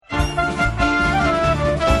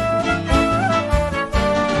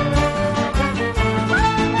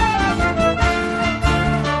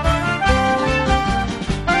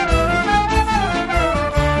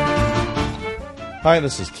Hi,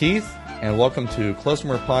 this is Keith, and welcome to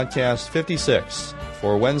Klezmer Podcast 56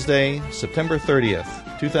 for Wednesday, September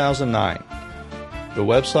 30th, 2009. The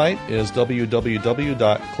website is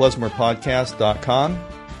www.klezmerpodcast.com,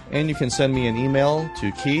 and you can send me an email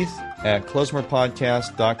to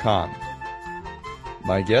keith@klezmerpodcast.com.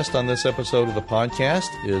 My guest on this episode of the podcast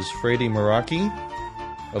is Freddie Meraki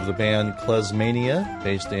of the band Klezmania,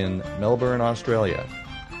 based in Melbourne, Australia.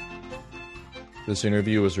 This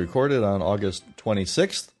interview was recorded on August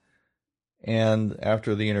 26th, and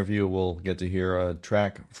after the interview, we'll get to hear a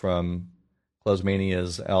track from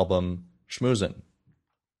Klezmania's album, Schmoozin'.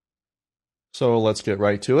 So let's get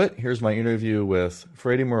right to it. Here's my interview with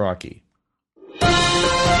Freddie Meraki.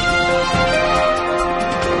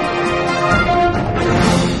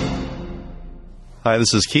 Hi,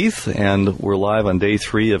 this is Keith, and we're live on day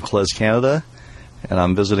 3 of Klez Canada, and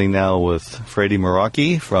I'm visiting now with Freddie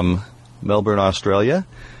Meraki from Melbourne, Australia.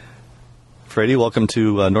 Freddie, welcome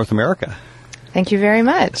to North America. Thank you very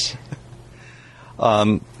much.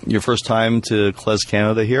 Your first time to Klez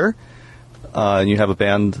Canada here, and you have a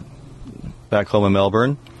band back home in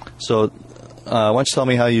Melbourne. So why don't you tell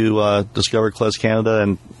me how you discovered Klez Canada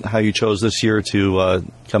and how you chose this year to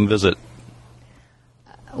come visit?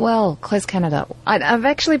 Well, Klez Canada. I've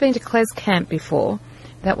actually been to Klez Camp before.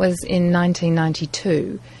 That was in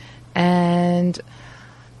 1992. And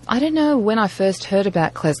I don't know when I first heard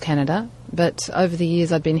about Klez Canada, but over the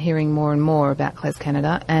years I've been hearing more and more about Klez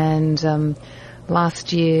Canada. And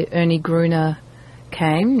last year Ernie Gruner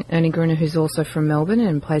came. Ernie Gruner, who's also from Melbourne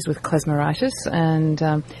and plays with Klezmeritis.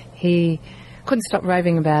 And he couldn't stop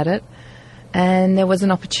raving about it. And there was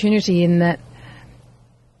an opportunity in that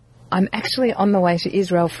I'm actually on the way to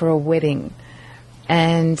Israel for a wedding,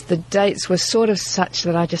 and the dates were sort of such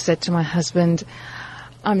that I just said to my husband,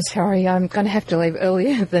 I'm sorry, I'm going to have to leave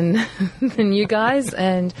earlier than you guys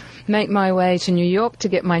and make my way to New York to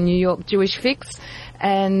get my New York Jewish fix,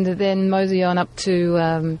 and then mosey on up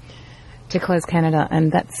to Klez Canada, and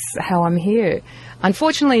that's how I'm here.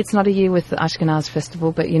 Unfortunately, it's not a year with the Ashkenaz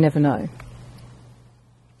Festival, but you never know.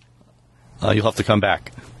 You'll have to come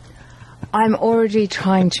back. I'm already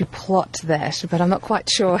trying to plot that, but I'm not quite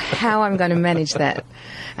sure how I'm going to manage that.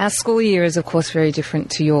 Our school year is, of course, very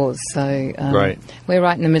different to yours. So right. We're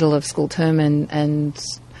right in the middle of school term, and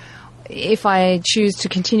if I choose to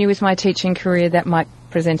continue with my teaching career, that might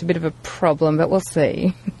present a bit of a problem, but we'll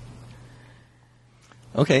see.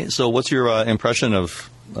 Okay, so what's your impression of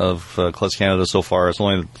Klez Canada so far? It's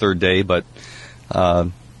only the third day, but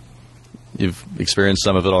you've experienced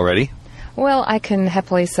some of it already. Well, I can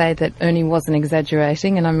happily say that Ernie wasn't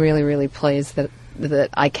exaggerating, and I'm really, really pleased that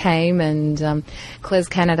I came, and Klez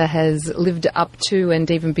Canada has lived up to and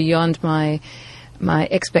even beyond my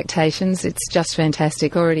expectations. It's just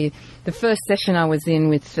fantastic. Already, the first session I was in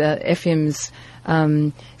with Efim's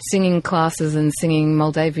singing classes and singing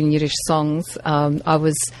Moldavian Yiddish songs, I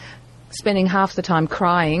was spending half the time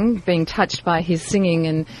crying, being touched by his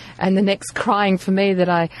singing, and the next crying for me that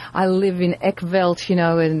I live in Eckveld,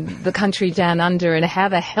 in the country down under, and how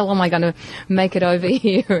the hell am I going to make it over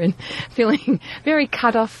here, and feeling very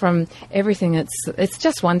cut off from everything. It's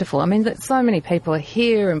just wonderful. I mean, so many people are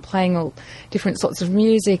here and playing all different sorts of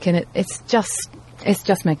music, and it's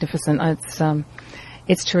just magnificent.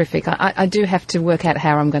 It's terrific. I do have to work out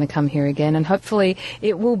how I'm going to come here again, and hopefully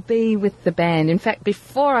it will be with the band. In fact,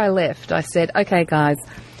 before I left, I said, okay, guys,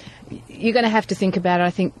 you're going to have to think about it. I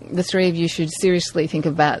think the three of you should seriously think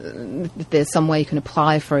about if there's some way you can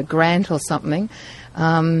apply for a grant or something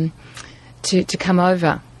to come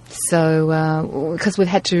over. So, because we've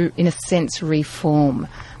had to, in a sense, reform,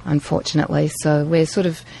 unfortunately. So we're sort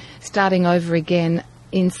of starting over again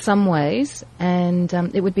in some ways, and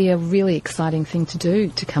it would be a really exciting thing to do,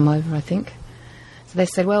 to come over, I think. So they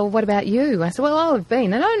said, well, what about you? I said, well, I've been.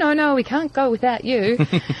 No, we can't go without you.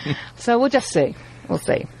 So we'll just see. We'll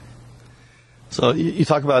see. So you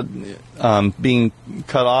talk about being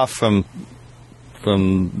cut off from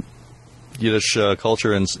Yiddish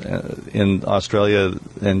culture in Australia,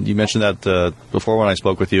 and you mentioned that before when I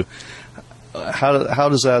spoke with you. How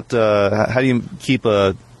does that? How do you keep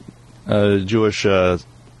a Jewish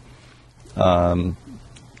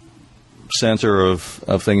center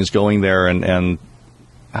of things going there, and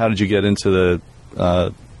how did you get into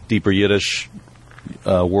the deeper Yiddish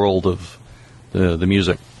world of the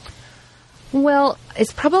music? Well,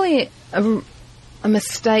 it's probably a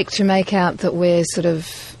mistake to make out that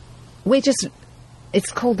it's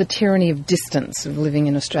called the tyranny of distance of living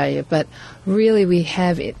in Australia, but really we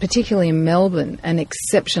have, particularly in Melbourne, an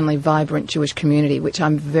exceptionally vibrant Jewish community, which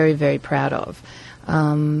I'm very, very proud of.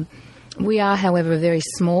 We are, however, a very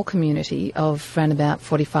small community of around about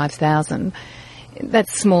 45,000.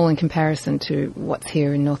 that's small in comparison to what's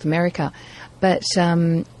here in North America. But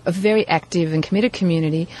a very active and committed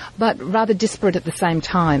community, but rather disparate at the same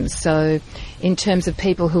time. So in terms of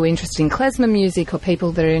people who are interested in klezmer music or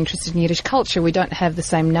people that are interested in Yiddish culture, we don't have the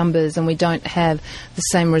same numbers and we don't have the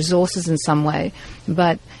same resources in some way.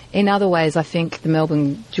 But in other ways, I think the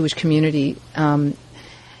Melbourne Jewish community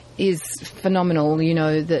is phenomenal. You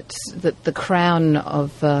know, that the crown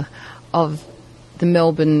of the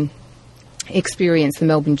Melbourne experience, the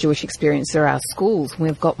Melbourne Jewish experience, are our schools.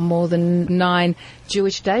 We've got more than 9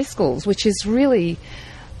 Jewish day schools, which is really,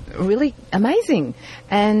 really amazing.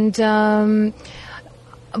 And but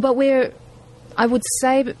I would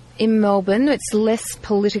say in Melbourne, it's less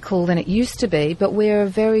political than it used to be, but we're a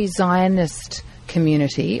very Zionist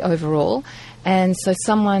community overall. And so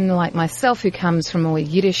someone like myself who comes from a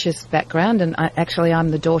Yiddishist background, and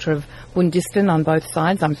I'm the daughter of Bundisten on both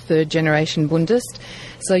sides. I'm third generation Bundist.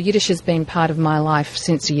 So Yiddish has been part of my life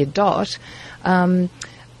since a year dot.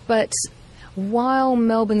 But while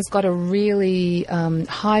Melbourne's got a really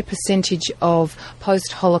high percentage of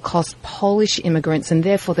post-Holocaust Polish immigrants, and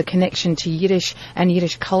therefore the connection to Yiddish and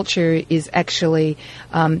Yiddish culture is actually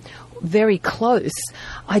very close,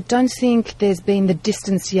 I don't think there's been the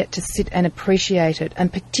distance yet to sit and appreciate it.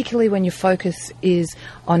 And particularly when your focus is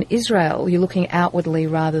on Israel, you're looking outwardly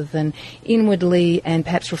rather than inwardly, and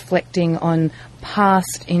perhaps reflecting on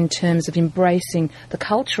past in terms of embracing the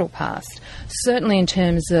cultural past. Certainly in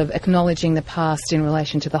terms of acknowledging the past in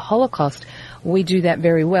relation to the Holocaust, we do that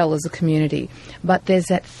very well as a community. But there's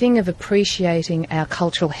that thing of appreciating our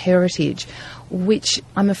cultural heritage, which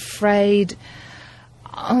I'm afraid,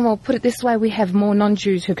 I'll put it this way, we have more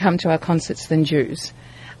non-Jews who come to our concerts than Jews,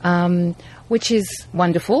 which is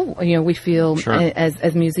wonderful. You know, we feel Sure.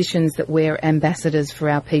 as musicians that we're ambassadors for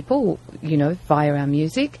our people, you know, via our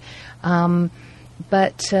music.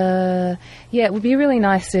 But it would be really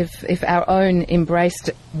nice if our own embraced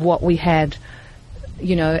what we had,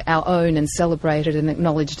 you know, our own, and celebrated and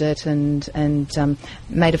acknowledged it and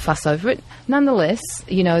made a fuss over it. Nonetheless,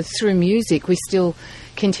 you know, through music, we still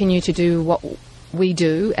continue to do what we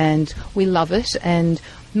do, and we love it, and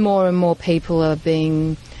more people are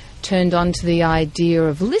being turned on to the idea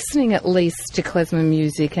of listening at least to klezmer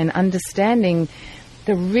music and understanding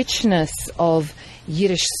the richness of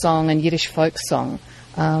Yiddish song and Yiddish folk song.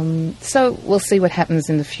 So we'll see what happens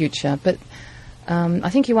in the future. But I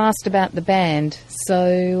think you asked about the band.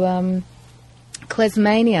 So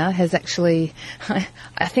Klezmania has actually,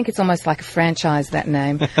 I think it's almost like a franchise, that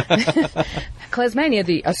name. Klezmania,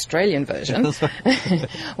 the Australian version.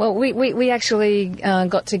 Well, we actually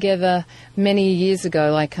got together many years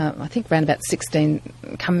ago, like I think around about 16,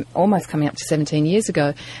 almost coming up to 17 years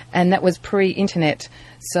ago, and that was pre-internet.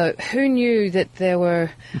 So who knew that there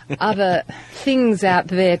were other things out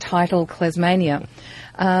there titled Klezmania?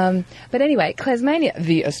 But anyway, Klezmania,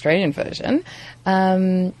 the Australian version,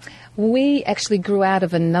 we actually grew out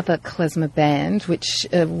of another klezmer band, which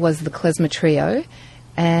was the Klezmer Trio,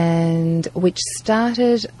 and which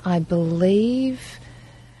started, I believe...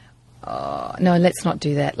 no, let's not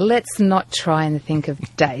do that. Let's not try and think of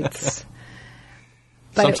dates.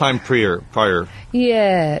 Sometime prior.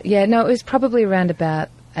 Yeah. No, it was probably around about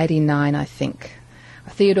 89, I think.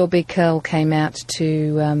 Theodore Bickel came out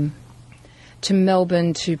to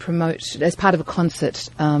Melbourne to promote, as part of a concert,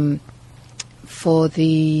 for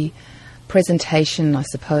the presentation, I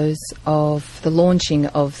suppose, of the launching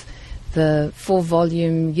of the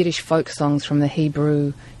 4-volume Yiddish folk songs from the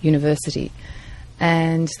Hebrew University.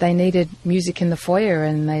 And they needed music in the foyer,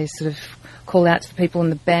 and they sort of called out to the people in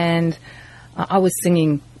the band. I was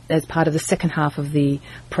singing as part of the second half of the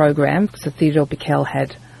program, so Theodore Bickel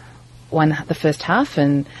had the first half,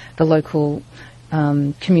 and the local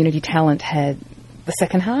community talent had the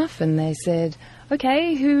second half, and they said,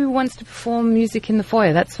 okay, who wants to perform music in the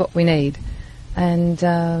foyer? That's what we need. And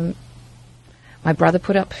my brother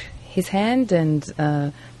put up his hand, and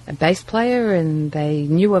a bass player, and they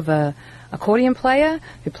knew of a accordion player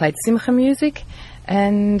who played simcha music,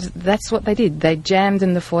 and that's what they did. They jammed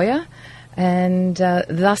in the foyer, and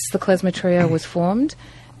thus the Klezmer Trio was formed.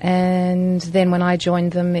 And then when I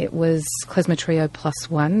joined them, it was Klezmer Trio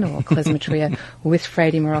 +1, or Klezmer Trio with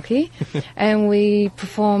Frady Meraki. And we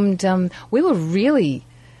performed, we were really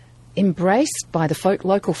embraced by the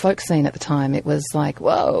local folk scene at the time. It was like,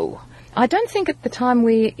 whoa. I don't think at the time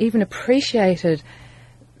we even appreciated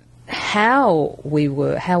how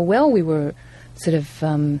well we were sort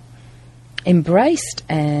of embraced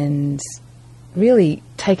and really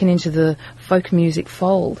taken into the folk music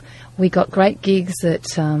fold. We got great gigs at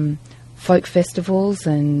folk festivals,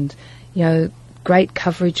 and, you know, great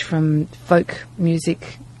coverage from folk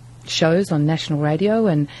music shows on national radio,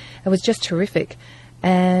 and it was just terrific.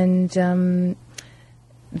 And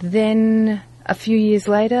then a few years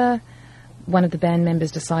later, one of the band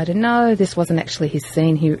members decided, no, this wasn't actually his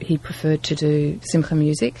scene. He preferred to do simcha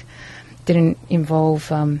music. Didn't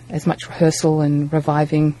involve as much rehearsal and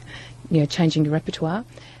reviving, changing the repertoire.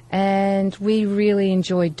 And we really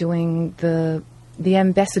enjoyed doing the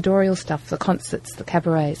ambassadorial stuff, the concerts, the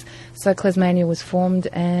cabarets. So Klezmania was formed,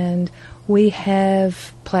 and we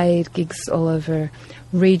have played gigs all over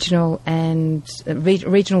regional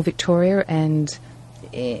Victoria and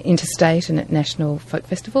interstate and at national folk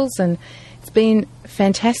festivals, and it's been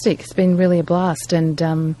fantastic. It's been really a blast,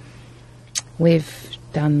 and we've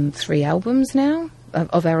done 3 albums now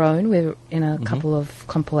of our own. We're in a couple of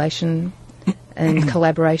compilation and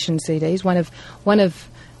collaboration CDs. One of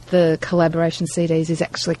the collaboration CDs is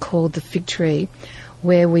actually called The Fig Tree,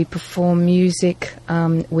 where we perform music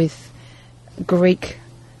with Greek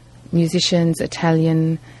musicians,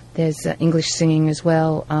 Italian, there's English singing as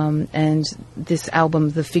well, and this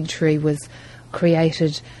album, The Fig Tree, was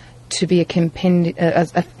created to be a companion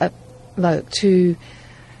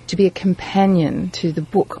to the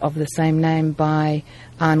book of the same name by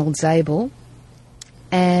Arnold Zabel,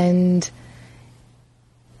 and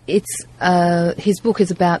his book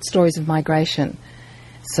is about stories of migration.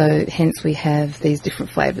 So hence we have these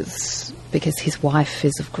different flavours, because his wife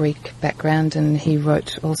is of Greek background and he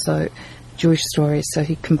wrote also Jewish stories. So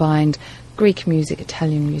he combined Greek music,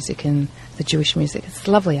 Italian music and the Jewish music. It's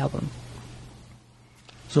a lovely album.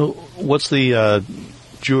 So what's the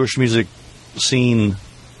Jewish music scene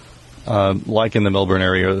like in the Melbourne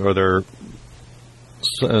area? Are there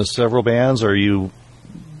several bands? Are you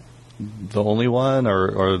the only one,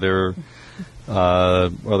 or are they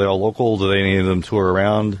all local? Do any of them tour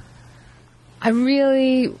around? I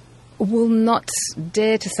really will not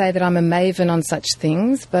dare to say that I'm a maven on such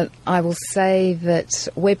things, but I will say that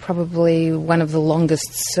we're probably one of the longest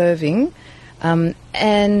serving,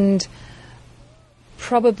 and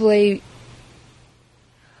probably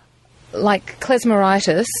like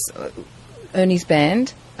Klezmeritis, Ernie's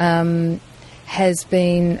band, has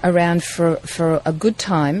been around for a good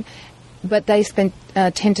time, but they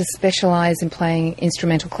tend to specialise in playing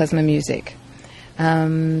instrumental klezmer music.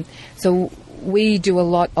 So we do a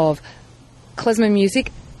lot of klezmer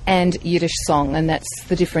music and Yiddish song, and that's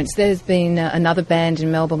the difference. There's been another band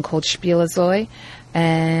in Melbourne called Spielerzeu,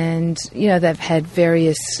 and they've had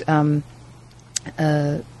various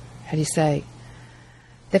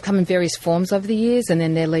they've come in various forms over the years, and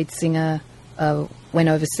then their lead singer went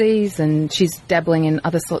overseas, and she's dabbling in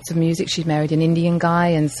other sorts of music. She married an Indian guy,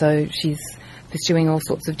 and so she's pursuing all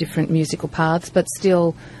sorts of different musical paths, but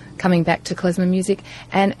still coming back to klezmer music.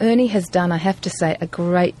 And Ernie has done, I have to say, a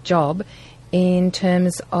great job in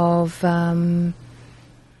terms of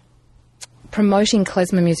promoting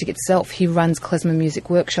klezmer music itself. He runs klezmer music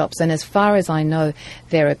workshops, and as far as I know,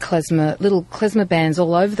 there are little klezmer bands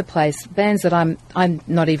all over the place, bands that I'm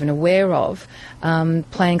not even aware of,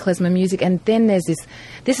 playing klezmer music. And then there's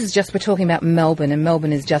this is just, we're talking about Melbourne, and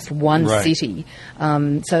Melbourne is just one city.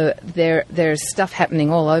 So there's stuff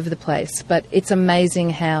happening all over the place. But it's amazing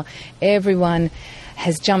how everyone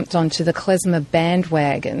has jumped onto the klezmer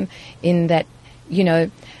bandwagon, in that,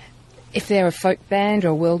 if they're a folk band or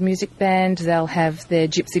a world music band, they'll have their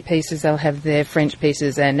gypsy pieces, they'll have their French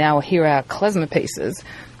pieces, and now here are klezmer pieces,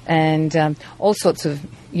 and all sorts of,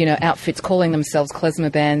 outfits calling themselves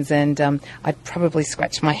klezmer bands. And I'd probably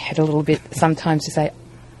scratch my head a little bit sometimes to say,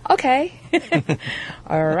 okay,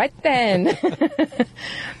 all right then.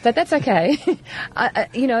 But that's okay.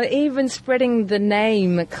 Even spreading the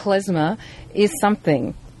name klezmer is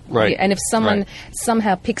something. Right. And if someone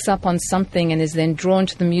somehow picks up on something and is then drawn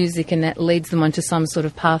to the music, and that leads them onto some sort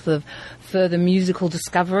of path of further musical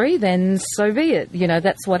discovery, then so be it.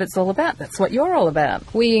 That's what it's all about. That's what you're all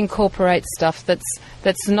about. We incorporate stuff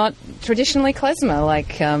that's not traditionally klezmer,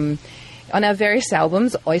 like on our various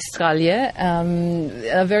albums, Australia,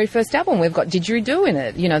 our very first album, we've got didgeridoo in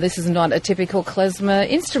it. This is not a typical klezmer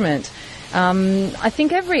instrument. I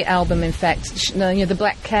think every album, in fact, the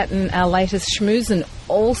Black Cat and our latest Schmoozen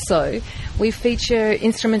also, we feature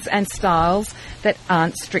instruments and styles that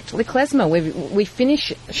aren't strictly klezmer. We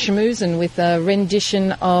finish Schmoozen with a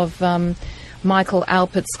rendition of Michael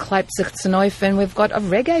Alpert's Kleipzig Zenoif, and we've got a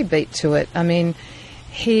reggae beat to it. I mean,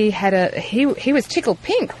 he was tickled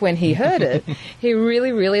pink when he heard it. He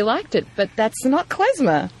really, really liked it, but that's not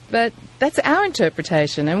klezmer. But that's our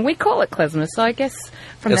interpretation, and we call it klezmer. So I guess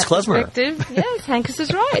from that perspective, yes, Hankus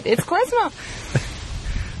is right. It's klezmer.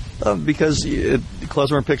 Because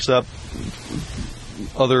klezmer picks up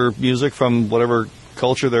other music from whatever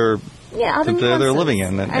culture they're other that they're nuances. living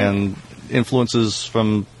in, and influences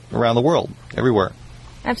from around the world, everywhere.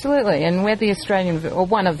 Absolutely, and we're the Australian, or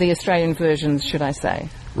one of the Australian versions, should I say.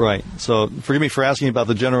 Right. So forgive me for asking about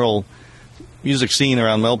the general music scene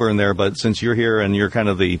around Melbourne there, but since you're here and you're kind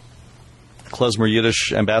of the Klezmer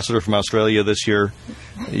Yiddish ambassador from Australia this year,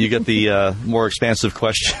 you get the more expansive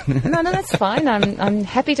question. No, that's fine. I'm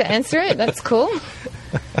happy to answer it. That's cool.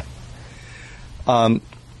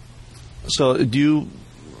 So do you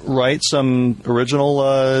write some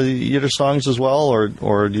original Yiddish songs as well,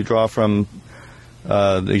 or do you draw from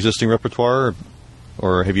the existing repertoire,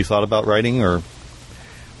 or have you thought about writing, or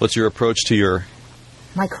what's your approach to your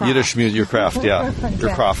My craft. Yiddish music, your craft, your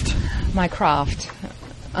craft? My craft.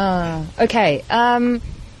 Okay.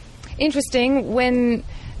 Interesting. When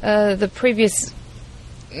the previous...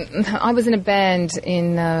 I was in a band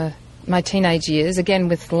in my teenage years, again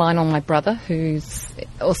with Lionel, my brother, who's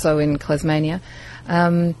also in Klezmania.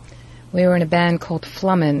 We were in a band called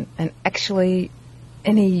Flummin, and actually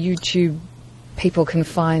any YouTube people can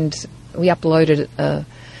find... We uploaded a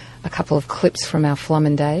couple of clips from our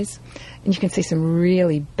Flummin days, and you can see some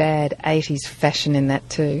really bad 80s fashion in that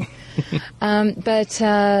too. But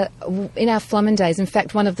in our Flummin days, in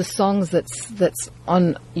fact, one of the songs that's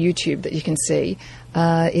on YouTube that you can see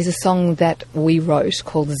is a song that we wrote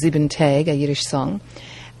called Zibben Tag, a Yiddish song.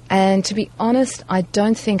 And to be honest, I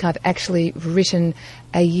don't think I've actually written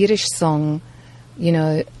a Yiddish song, you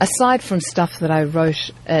know, aside from stuff that I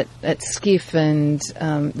wrote at Skiff, and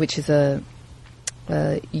which is a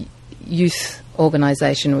youth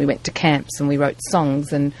organisation. We went to camps and we wrote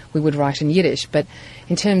songs, and we would write in Yiddish. But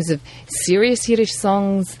in terms of serious Yiddish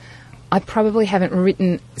songs, I probably haven't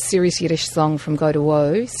written a serious Yiddish song from Go to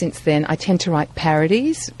Woe since then. I tend to write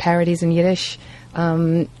parodies in Yiddish.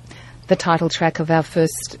 The title track of our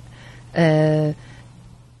first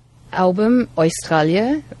album,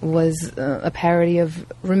 Australia, was a parody of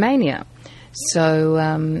Romania.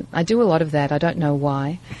 So I do a lot of that. I don't know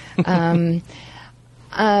why.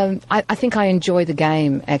 I think I enjoy the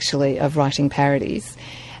game, actually, of writing parodies.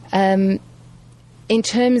 In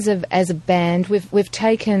terms of as a band, we've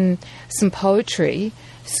taken some poetry.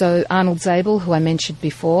 So Arnold Zabel, who I mentioned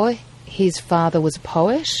before, his father was a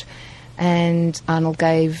poet, and Arnold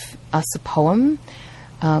gave us a poem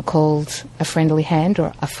called A Friendly Hand,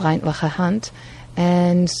 or A Freundliche Hand,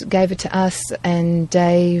 and gave it to us, and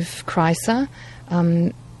Dave Kreiser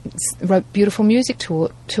wrote beautiful music to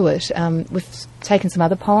it. We've taken some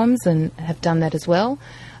other poems and have done that as well.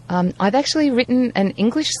 I've actually written an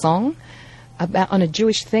English song on a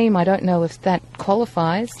Jewish theme. I don't know if that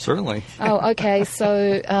qualifies. Certainly. Oh, okay.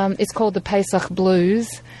 So it's called the Pesach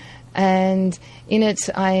Blues, and in it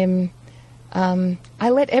I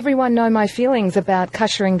let everyone know my feelings about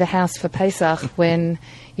kushering the house for Pesach when,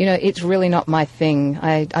 you know, it's really not my thing.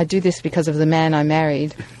 I do this because of the man I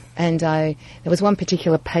married. And there was one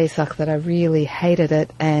particular Pesach that I really hated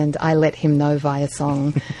it, and I let him know via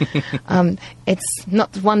song. It's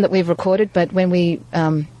not one that we've recorded, but when we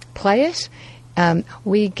play it,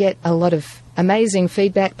 we get a lot of amazing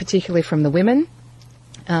feedback, particularly from the women.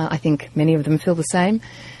 I think many of them feel the same.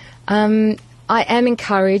 I am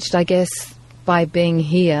encouraged, I guess, by being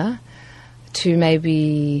here to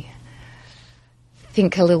maybe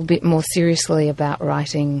think a little bit more seriously about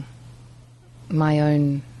writing my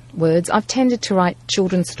own words. I've tended to write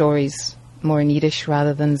children's stories more in Yiddish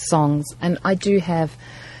rather than songs, and I do have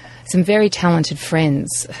some very talented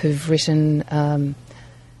friends who've written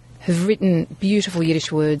beautiful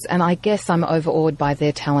Yiddish words, and I guess I'm overawed by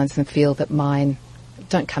their talents and feel that mine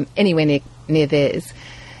don't come anywhere near theirs.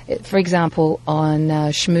 For example, on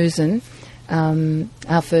Schmoozen,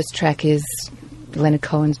 our first track is Leonard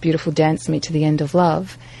Cohen's beautiful Dance Me to the End of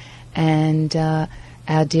Love, and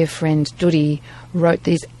our dear friend Dudi wrote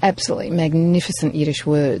these absolutely magnificent Yiddish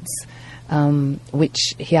words,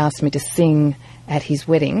 which he asked me to sing at his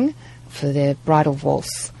wedding for their bridal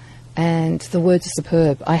waltz. And the words are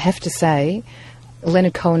superb. I have to say,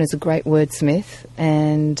 Leonard Cohen is a great wordsmith,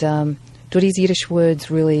 and Dudi's Yiddish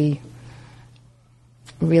words really,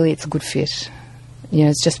 it's a good fit. You know,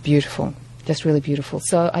 it's just beautiful, just really beautiful.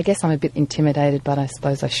 So I guess I'm a bit intimidated, but I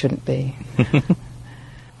suppose I shouldn't be.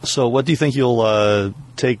 So what do you think you'll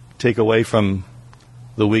take away from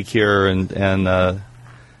the week here and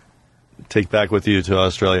take back with you to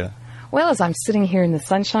Australia? Well, as I'm sitting here in the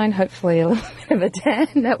sunshine, hopefully a little bit of a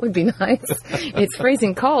tan, that would be nice. It's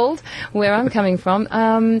freezing cold where I'm coming from.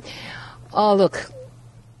 Oh, look,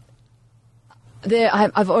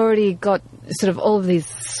 I've already got sort of all of these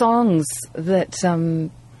songs that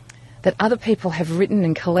other people have written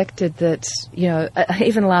and collected that, you know,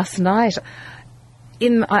 even last night,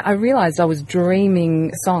 I realised I was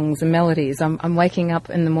dreaming songs and melodies. I'm waking up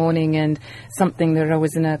in the morning and something that I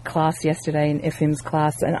was in a class yesterday, in FM's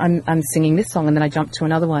class, and I'm singing this song, and then I jump to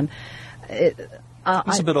another one. It's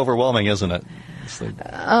a bit overwhelming, isn't it?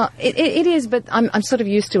 It is, but I'm sort of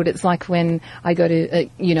used to it. It's like when I go to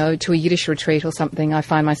to a Yiddish retreat or something, I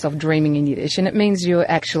find myself dreaming in Yiddish, and it means you're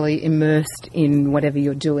actually immersed in whatever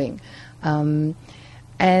you're doing.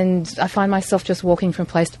 And I find myself just walking from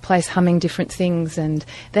place to place, humming different things. And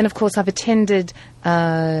then, of course, I've attended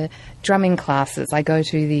drumming classes. I go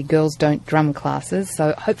to the Girls Don't Drum classes.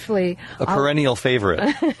 So hopefully... perennial favorite.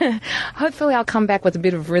 Hopefully I'll come back with a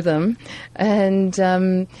bit of rhythm. And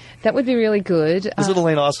that would be really good. Is it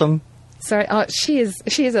Elaine Awesome? Sorry. Oh, she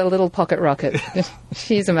is a little pocket rocket.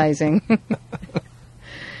 She's amazing.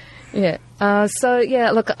 Yeah.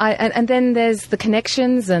 Look, and then there's the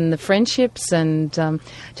connections and the friendships and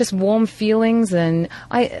just warm feelings, and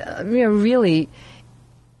really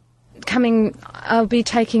I'll be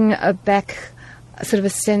taking back sort of a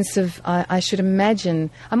sense of, I should imagine,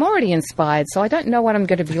 I'm already inspired, so I don't know what I'm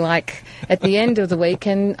going to be like at the end of the week,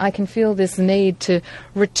 and I can feel this need to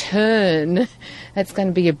return. That's going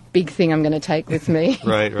to be a big thing I'm going to take with me.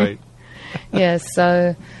 Right. Yeah,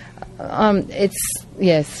 so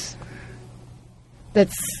yes.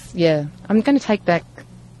 I'm going to take back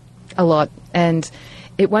a lot, and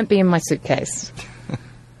it won't be in my suitcase.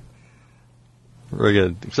 Very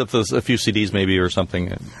good. Except there's a few CDs maybe or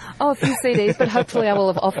something. Oh, a few CDs, but hopefully I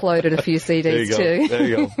will have offloaded a few CDs too. There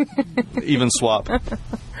you go. Even swap.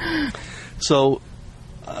 So,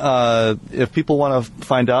 if people want to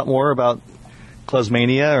find out more about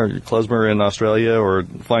Klezmania or klezmer in Australia, or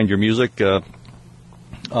find your music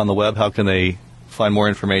on the web, how can they find more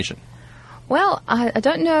information? Well, I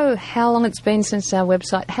don't know how long it's been since our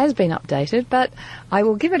website has been updated, but I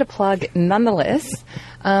will give it a plug nonetheless.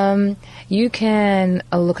 You can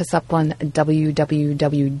look us up on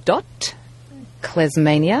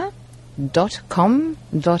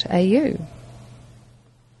www.klezmania.com.au.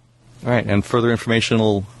 All right, and further information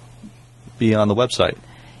will be on the website.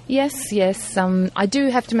 Yes. I do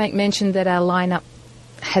have to make mention that our lineup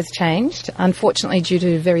has changed, unfortunately due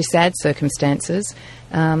to very sad circumstances.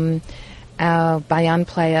 Our bayan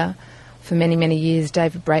player for many, many years,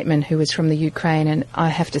 David Braitman, who was from the Ukraine, and I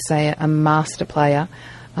have to say a master player,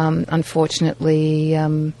 unfortunately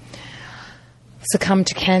succumbed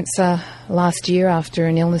to cancer last year after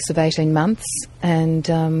an illness of 18 months,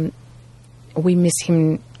 and we miss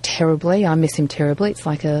him terribly. I miss him terribly. It's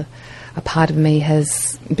like a part of me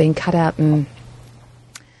has been cut out and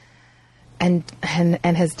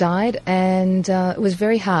has died, and it was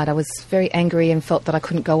very hard. I was very angry and felt that I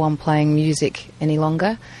couldn't go on playing music any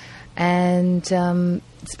longer, and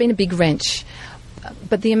it's been a big wrench.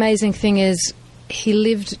 But the amazing thing is he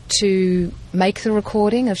lived to make the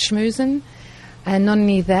recording of Schmoozen, and not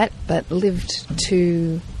only that, but lived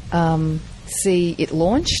to see it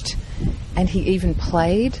launched, and he even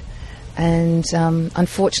played, and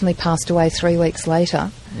unfortunately passed away 3 weeks later.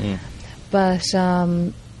 But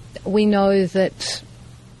we know that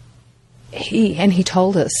he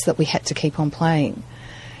told us that we had to keep on playing.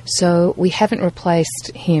 So we haven't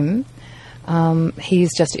replaced him.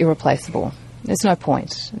 He's just irreplaceable. There's no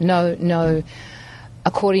point. No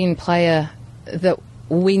accordion player that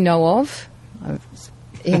we know of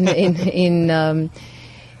in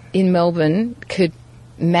Melbourne could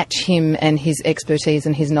match him and his expertise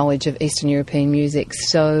and his knowledge of Eastern European music.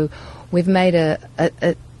 So we've made a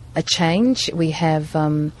change. We have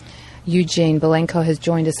Eugene Belenko has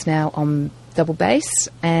joined us now on double bass,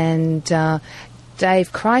 and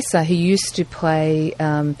Dave Kreiser, who used to play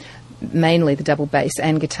mainly the double bass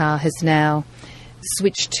and guitar, has now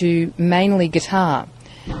switched to mainly guitar.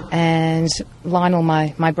 And Lionel,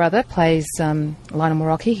 my brother, plays Lionel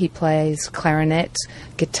Morocchi. He plays clarinet,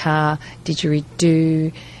 guitar,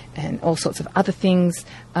 didgeridoo, and all sorts of other things.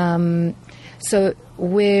 So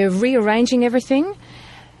we're rearranging everything,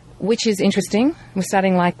 which is interesting. We're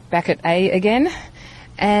starting back at A again,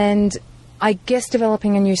 and I guess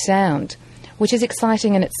developing a new sound, which is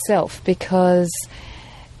exciting in itself because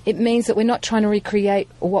it means that we're not trying to recreate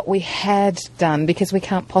what we had done, because we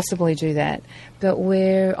can't possibly do that. But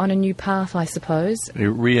we're on a new path, I suppose.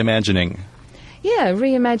 Reimagining. Yeah,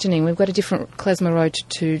 reimagining. We've got a different klezmer road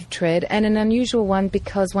to tread, and an unusual one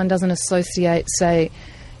because one doesn't associate, say,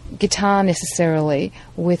 guitar necessarily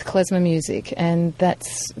with klezmer music, and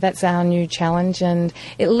that's our new challenge, and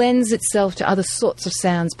it lends itself to other sorts of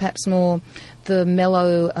sounds, perhaps more the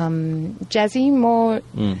mellow, jazzy, more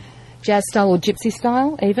jazz style or gypsy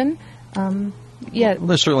style even. Yeah. Well,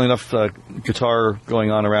 there's certainly enough guitar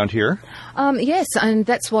going on around here. Yes, and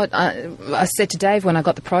that's what I said to Dave when I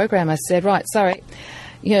got the program. I said, right, sorry,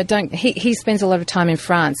 don't. He spends a lot of time in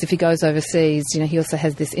France. If he goes overseas, he also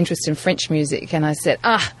has this interest in French music. And I said,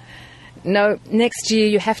 no, next year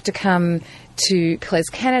you have to come to Klez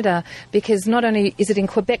Canada, because not only is it in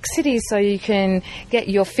Quebec City, so you can get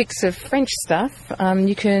your fix of French stuff,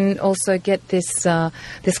 you can also get this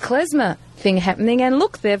klezmer thing happening. And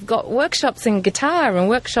look, they've got workshops in guitar and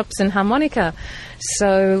workshops in harmonica.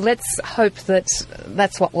 So let's hope that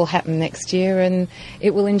that's what will happen next year, and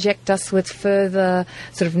it will inject us with further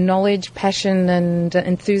sort of knowledge, passion and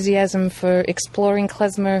enthusiasm for exploring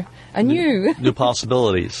klezmer anew. New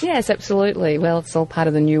possibilities. Yes, absolutely. Well, it's all part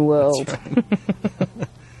of the new world. Right.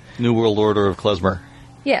 New world order of klezmer.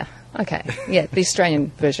 Yeah, okay. Yeah, the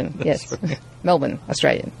Australian version, yes. Right. Melbourne,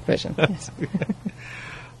 Australian version, yes.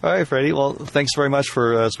 All right, Freddie. Well, thanks very much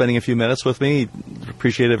for spending a few minutes with me.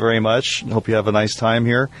 Appreciate it very much. Hope you have a nice time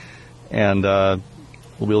here. And we'll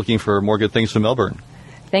be looking for more good things from Melbourne.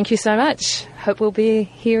 Thank you so much. Hope we'll be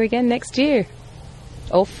here again next year.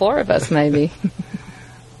 All four of us, maybe.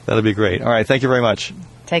 That'll be great. All right, thank you very much.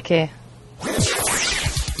 Take care.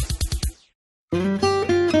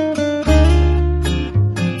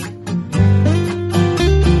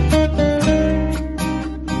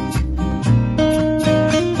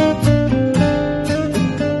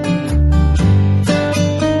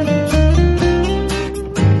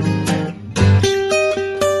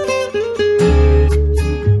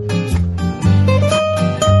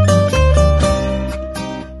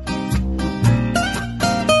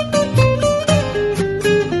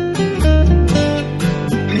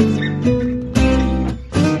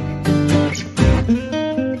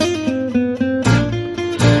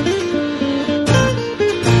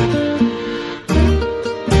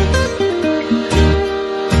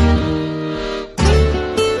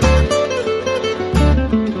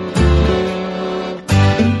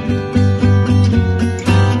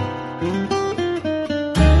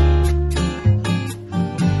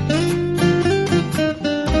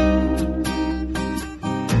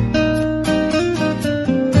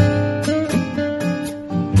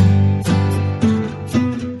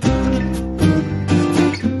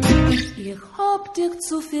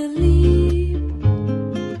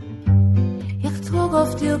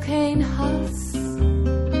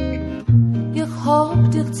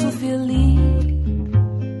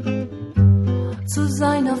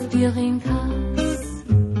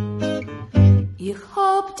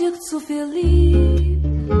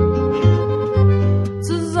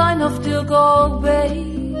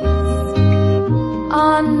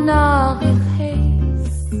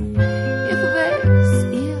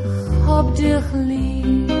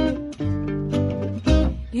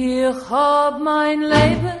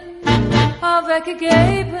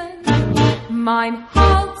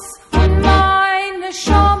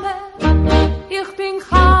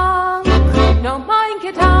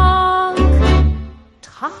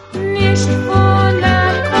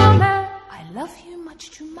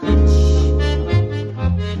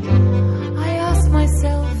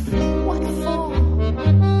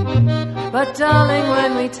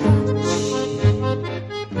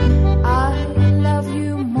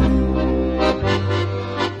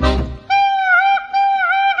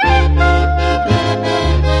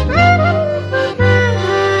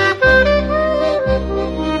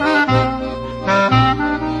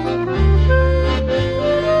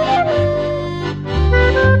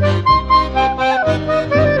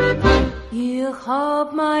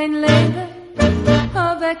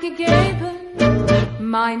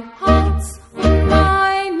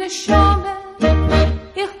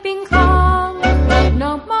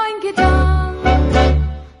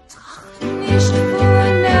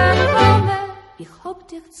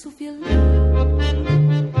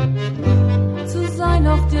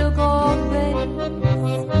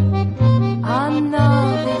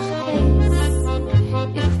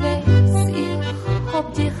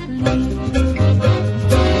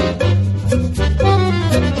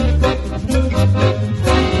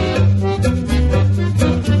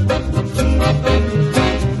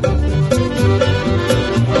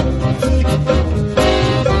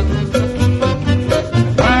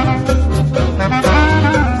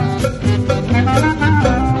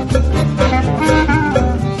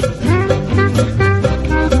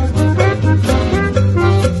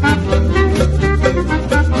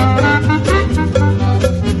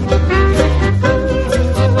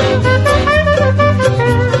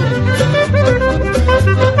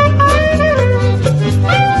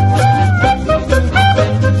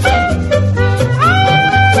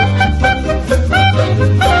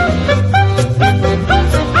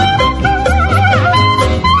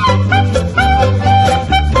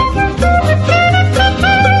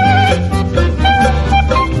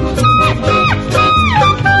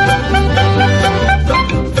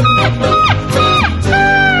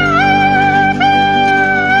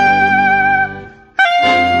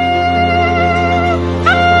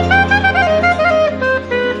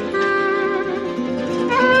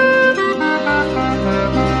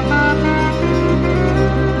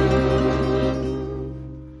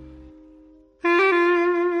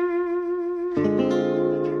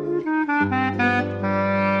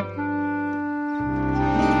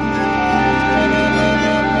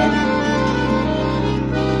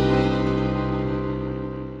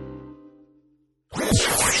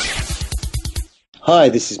 Hi,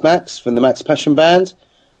 this is Max from the Max Passion Band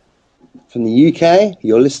from the UK.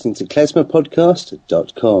 You're listening to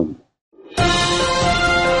klezmerpodcast.com.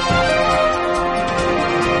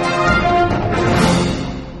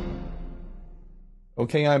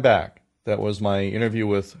 Okay, I'm back. That was my interview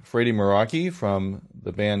with Freddie Meraki from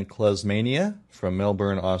the band Klezmania from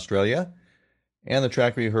Melbourne, Australia. And the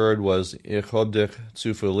track we heard was Ich hab dich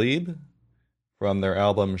zu lieb from their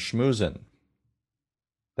album Schmoozen.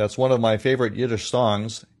 That's one of my favorite Yiddish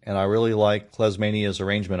songs, and I really like Klezmania's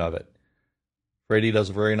arrangement of it. Freddie does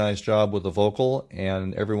a very nice job with the vocal,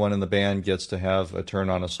 and everyone in the band gets to have a turn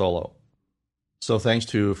on a solo. So thanks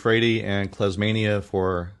to Freddie and Klezmania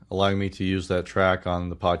for allowing me to use that track on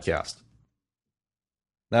the podcast.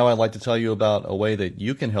 Now I'd like to tell you about a way that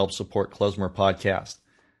you can help support Klezmer Podcast.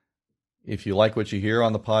 If you like what you hear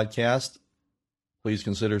on the podcast, please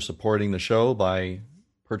consider supporting the show by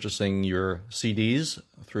purchasing your CDs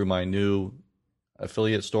through my new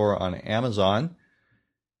affiliate store on Amazon.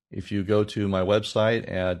 If you go to my website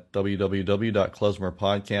at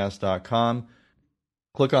www.klezmerpodcast.com,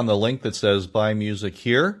 click on the link that says Buy Music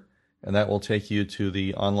Here, and that will take you to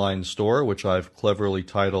the online store, which I've cleverly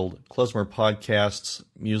titled Klezmer Podcast's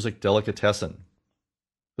Music Delicatessen.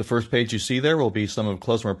 The first page you see there will be some of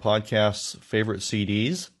Klezmer Podcast's favorite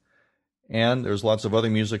CDs, and there's lots of other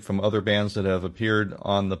music from other bands that have appeared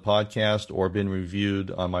on the podcast or been reviewed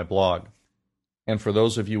on my blog. And for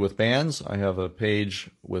those of you with bands, I have a page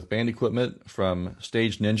with band equipment from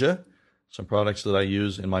Stage Ninja, some products that I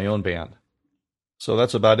use in my own band. So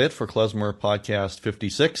that's about it for Klezmer Podcast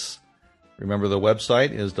 56. Remember, the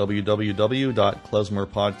website is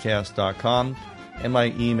www.klezmerpodcast.com, and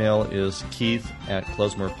my email is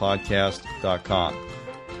keith@klezmerpodcast.com.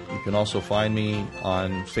 You can also find me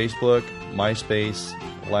on Facebook, MySpace,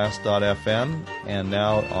 Last.fm, and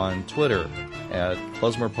now on Twitter at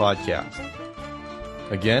Klezmer Podcast.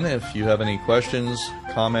 Again, if you have any questions,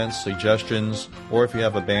 comments, suggestions, or if you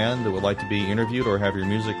have a band that would like to be interviewed or have your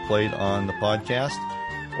music played on the podcast,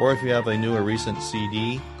 or if you have a new or recent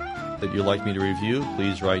CD that you'd like me to review,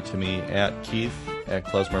 please write to me at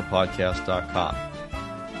keith@klezmerpodcast.com.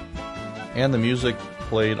 And the music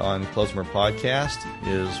played on Klezmer Podcast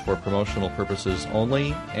is for promotional purposes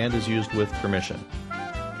only and is used with permission.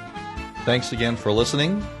 Thanks again for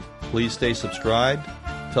listening. Please stay subscribed,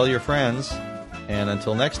 tell your friends, and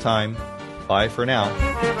until next time, bye for now.